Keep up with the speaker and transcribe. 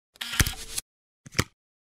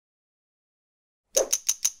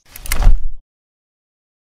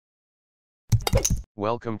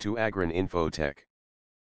Welcome to Agron Infotech.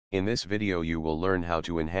 In this video you will learn how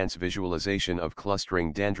to enhance visualization of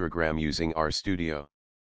clustering dendrogram using RStudio.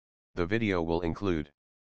 The video will include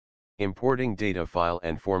importing data file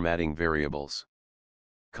and formatting variables,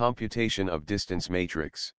 computation of distance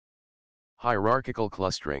matrix, hierarchical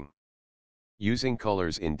clustering, using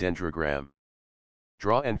colors in dendrogram,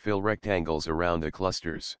 draw and fill rectangles around the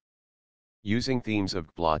clusters, using themes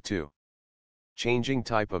of plot2, changing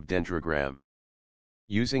type of dendrogram,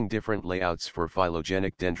 using different layouts for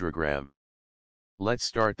phylogenic dendrogram. Let's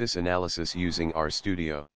start this analysis using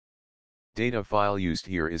RStudio. Data file used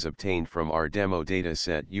here is obtained from our demo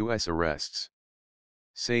dataset US arrests.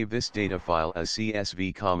 Save this data file as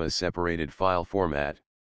CSV, separated file format.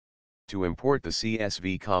 To import the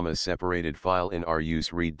CSV, separated file in our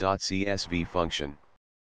use read.csv function.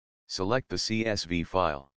 Select the CSV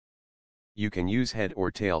file. You can use head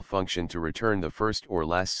or tail function to return the first or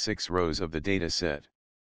last 6 rows of the dataset.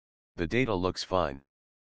 The data looks fine.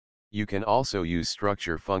 You can also use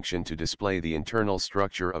structure function to display the internal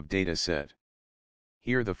structure of dataset.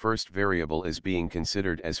 Here the first variable is being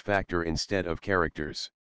considered as factor instead of characters.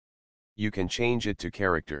 You can change it to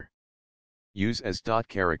character. Use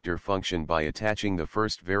as.character function by attaching the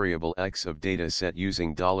first variable x of dataset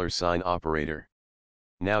using $sign operator.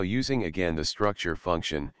 Now using again the structure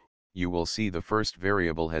function, you will see the first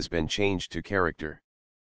variable has been changed to character.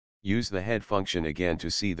 Use the head function again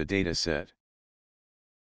to see the dataset.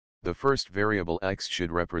 The first variable x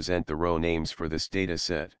should represent the row names for this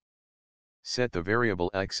dataset. Set the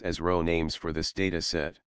variable x as row names for this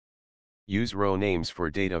dataset. Use row names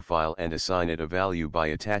for data file and assign it a value by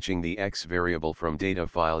attaching the x variable from data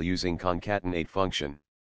file using concatenate function.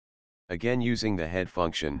 Again using the head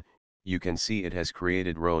function, you can see it has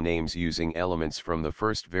created row names using elements from the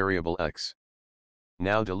first variable x.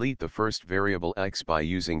 Now delete the first variable x by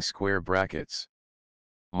using square brackets.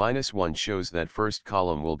 -1 shows that first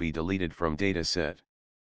column will be deleted from dataset.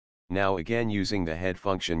 Now again using the head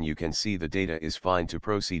function you can see the data is fine to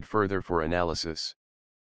proceed further for analysis.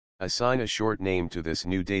 Assign a short name to this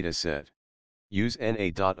new dataset. Use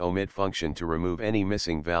na.omit function to remove any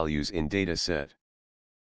missing values in dataset.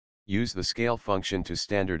 Use the scale function to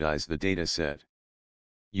standardize the dataset.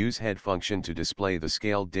 Use head function to display the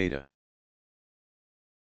scaled data.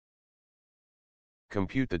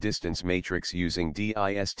 Compute the distance matrix using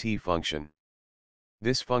dist function.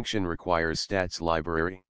 This function requires stats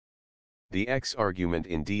library. The x argument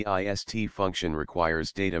in dist function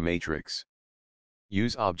requires data matrix.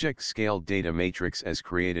 Use object scaled data matrix as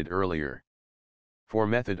created earlier. For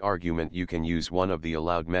method argument you can use one of the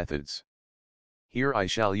allowed methods. Here I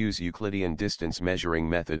shall use Euclidean distance measuring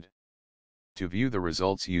method. To view the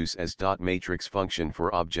results use as.matrix function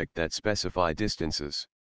for object that specify distances.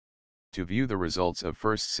 To view the results of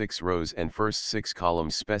first 6 rows and first 6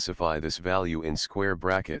 columns specify this value in square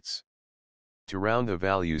brackets. To round the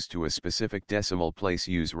values to a specific decimal place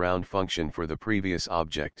use round function for the previous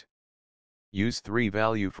object. Use 3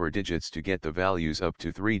 value for digits to get the values up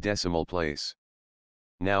to 3 decimal place.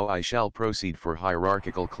 Now I shall proceed for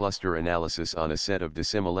hierarchical cluster analysis on a set of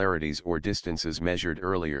dissimilarities or distances measured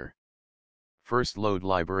earlier. First load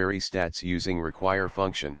library stats using require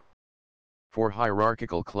function. For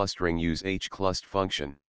hierarchical clustering use hclust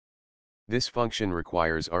function. This function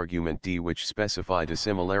requires argument d which specify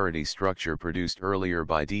dissimilarity structure produced earlier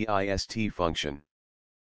by dist function.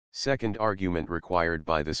 Second argument required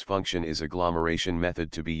by this function is agglomeration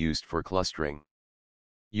method to be used for clustering.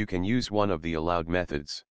 You can use one of the allowed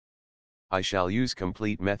methods. I shall use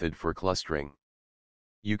complete method for clustering.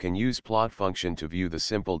 You can use plot function to view the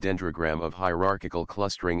simple dendrogram of hierarchical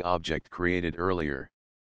clustering object created earlier.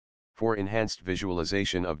 For enhanced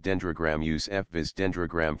visualization of dendrogram use fvis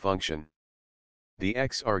dendrogram function. The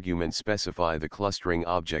x argument specify the clustering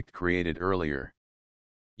object created earlier.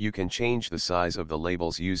 You can change the size of the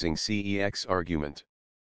labels using cex argument.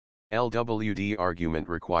 LWD argument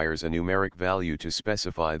requires a numeric value to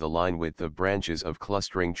specify the line width of branches of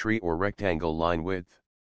clustering tree or rectangle line width.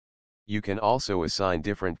 You can also assign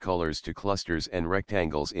different colors to clusters and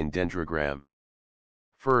rectangles in dendrogram.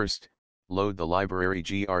 First, load the library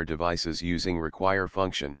gr devices using require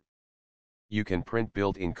function. You can print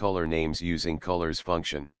built-in color names using colors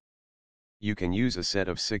function. You can use a set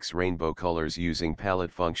of 6 rainbow colors using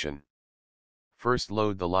palette function. First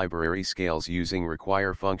load the library scales using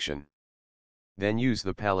require function. Then use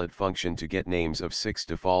the palette function to get names of 6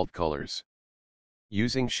 default colors.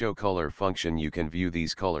 Using show color function you can view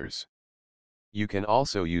these colors. You can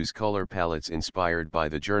also use color palettes inspired by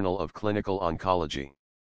the Journal of Clinical Oncology.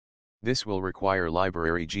 This will require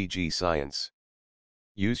library GG Science.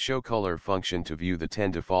 Use show color function to view the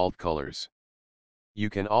 10 default colors. You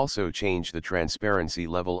can also change the transparency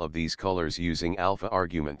level of these colors using alpha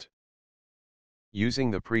argument.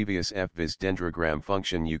 Using the previous fviz dendrogram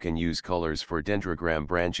function, you can use colors for dendrogram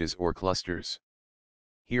branches or clusters.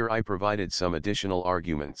 Here I provided some additional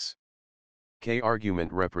arguments. K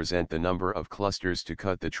argument represent the number of clusters to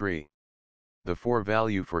cut the tree. The 4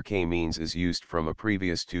 value for k-means is used from a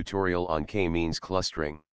previous tutorial on k-means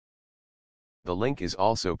clustering. The link is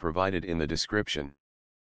also provided in the description.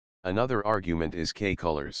 Another argument is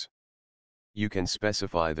k-colors. You can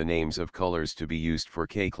specify the names of colors to be used for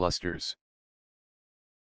k-clusters.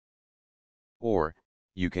 Or,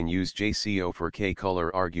 you can use JCO for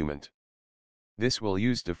k-color argument. This will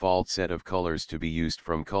use default set of colors to be used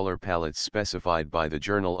from color palettes specified by the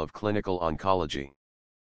Journal of Clinical Oncology.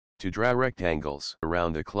 To draw rectangles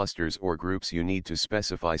around the clusters or groups, you need to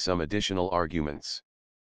specify some additional arguments.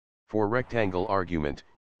 For rectangle argument,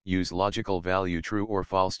 use logical value true or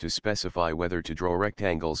false to specify whether to draw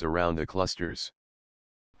rectangles around the clusters.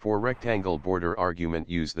 For rectangle border argument,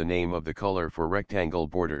 use the name of the color for rectangle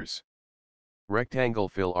borders. Rectangle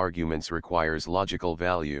fill arguments requires logical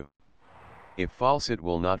value. If false, it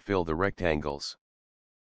will not fill the rectangles.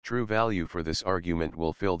 True value for this argument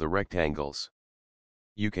will fill the rectangles.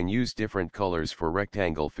 You can use different colors for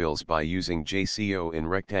rectangle fills by using JCO in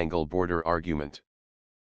rectangle border argument.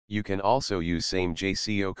 You can also use same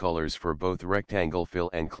JCO colors for both rectangle fill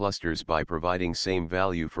and clusters by providing same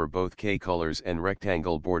value for both K colors and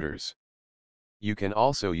rectangle borders. You can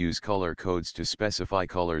also use color codes to specify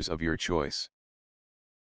colors of your choice.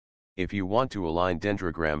 If you want to align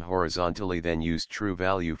dendrogram horizontally, then use true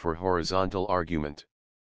value for horizontal argument.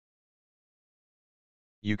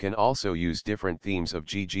 You can also use different themes of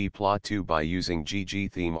ggplot2 by using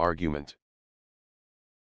ggtheme argument.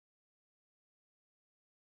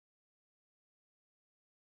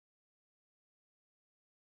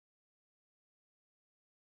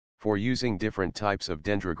 For using different types of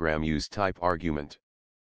dendrogram, use type argument.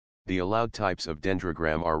 The allowed types of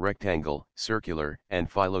dendrogram are rectangle, circular, and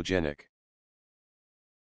phylogenic.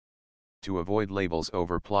 To avoid labels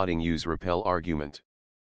overplotting, use repel argument.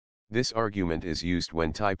 This argument is used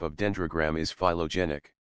when type of dendrogram is phylogenic.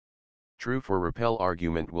 True for repel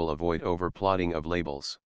argument will avoid overplotting of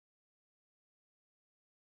labels.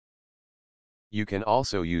 You can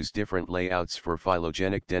also use different layouts for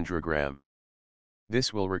phylogenic dendrogram.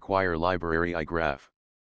 This will require library igraph.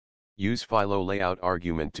 Use phyllo layout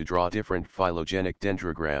argument to draw different phylogenic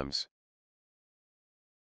dendrograms.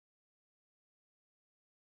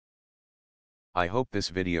 I hope this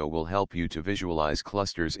video will help you to visualize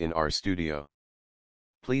clusters in RStudio.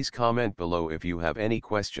 Please comment below if you have any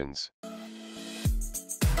questions.